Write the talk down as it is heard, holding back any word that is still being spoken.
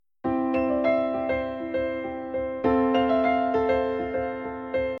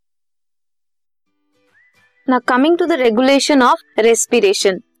Now coming to the regulation of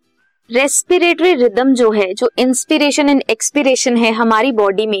respiration. Respiratory rhythm जो है, जो इंस्पिरेशन एंड एक्सपिरेशन है हमारी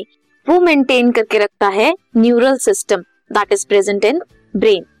बॉडी में, वो मेंटेन करके रखता है neural system that is present in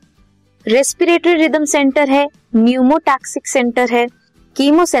brain. Respiratory rhythm centre है, न्यूमोटैक्सिक सेंटर है,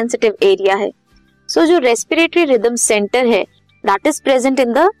 कीमोसेंसिटिव एरिया है। सो जो रेस्पिरेटरी रिदम सेंटर है that is present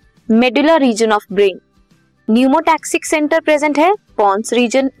in the medulla reason of brain. Pneumotaxic centre present है पॉन्स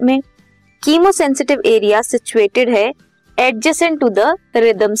रीजन में। Chemosensitive area situated है adjacent to the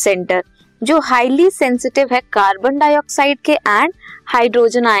rhythm centre, जो highly sensitive है carbon dioxide के and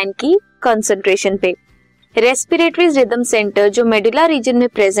hydrogen ion की concentration पे। Respiratory rhythm centre जो medulla reason में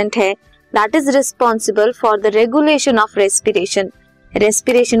प्रेजेंट है that is responsible for the regulation of respiration,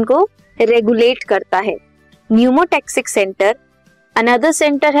 respiration को रेगुलेट करता है। न्यूमोटैक्सिक सेंटर अनदर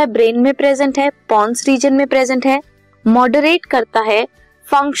सेंटर है, ब्रेन में प्रेजेंट है, पॉन्स रीजन में प्रेजेंट है, मॉडरेट करता है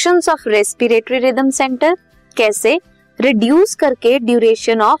functions of respiratory rhythm centre. कैसे? रिड्यूस करके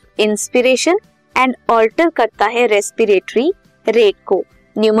duration of inspiration and alter करता है रेस्पिरेटरी रेट को।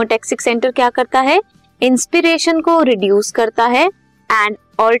 न्यूमोटैक्सिक सेंटर क्या करता है? इंस्पिरेशन को रिड्यूस करता है एंड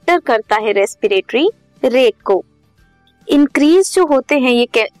ऑल्टर करता है रेस्पिरेटरी रेट को। इंक्रीज जो होते हैं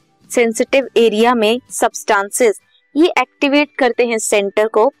ये सेंसिटिव एरिया में सब्सटेंसेस, ये एक्टिवेट करते हैं सेंटर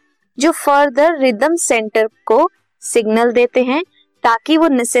को, जो फर्दर रिदम सेंटर को सिग्नल देते हैं ताकि वो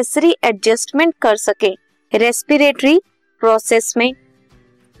नेसेसरी एडजस्टमेंट कर सके रेस्पिरेटरी प्रोसेस में,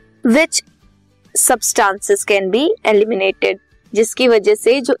 विच सब्सटेंसेस कैन बी एलिमिनेटेड, जिसकी वजह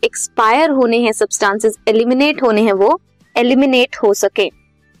से जो एक्सपायर होने हैं सब्सटेंसेस, एलिमिनेट होने हैं, वो एलिमिनेट हो सके।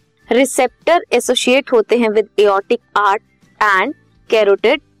 रिसेप्टर एसोसिएट होते हैं with aortic art and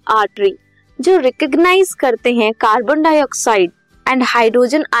carotid artery, जो रिकॉग्नाइज करते हैं carbon dioxide and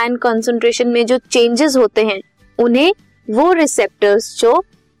hydrogen ion concentration में जो चेंजेस होते हैं, उन्हें वो रिसेप्टर्स जो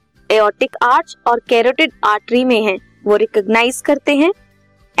एओर्टिक आर्च और कैरोटिड आर्टरी में हैं वो रिकॉग्नाइज करते हैं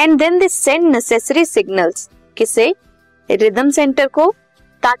and then they send necessary signals, किसे? रिदम सेंटर को,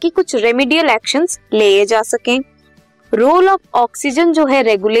 ताकि कुछ रेमेडियल एक्शंस लिए जा सकें। रोल ऑफ ऑक्सीजन जो है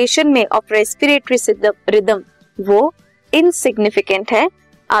रेगुलेशन में ऑफ रेस्पिरेटरी रिदम वो इनसिग्निफिकेंट है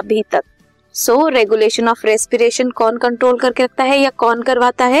अभी तक। सो रेगुलेशन ऑफ रेस्पिरेशन कौन कंट्रोल करके रखता है या कौन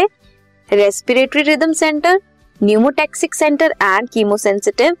करवाता है? Respiratory rhythm centre, pneumotaxic centre and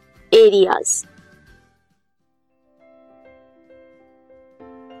chemosensitive areas.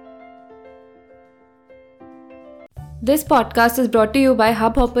 This podcast is brought to you bye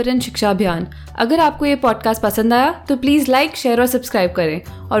hub hopper and शिक्षा अभियान। अगर आपको ये पॉडकास्ट पसंद आया तो प्लीज़ लाइक, शेयर और सब्सक्राइब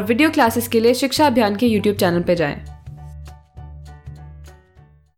करें और वीडियो क्लासेस के लिए शिक्षा अभियान के यूट्यूब चैनल पर जाएं।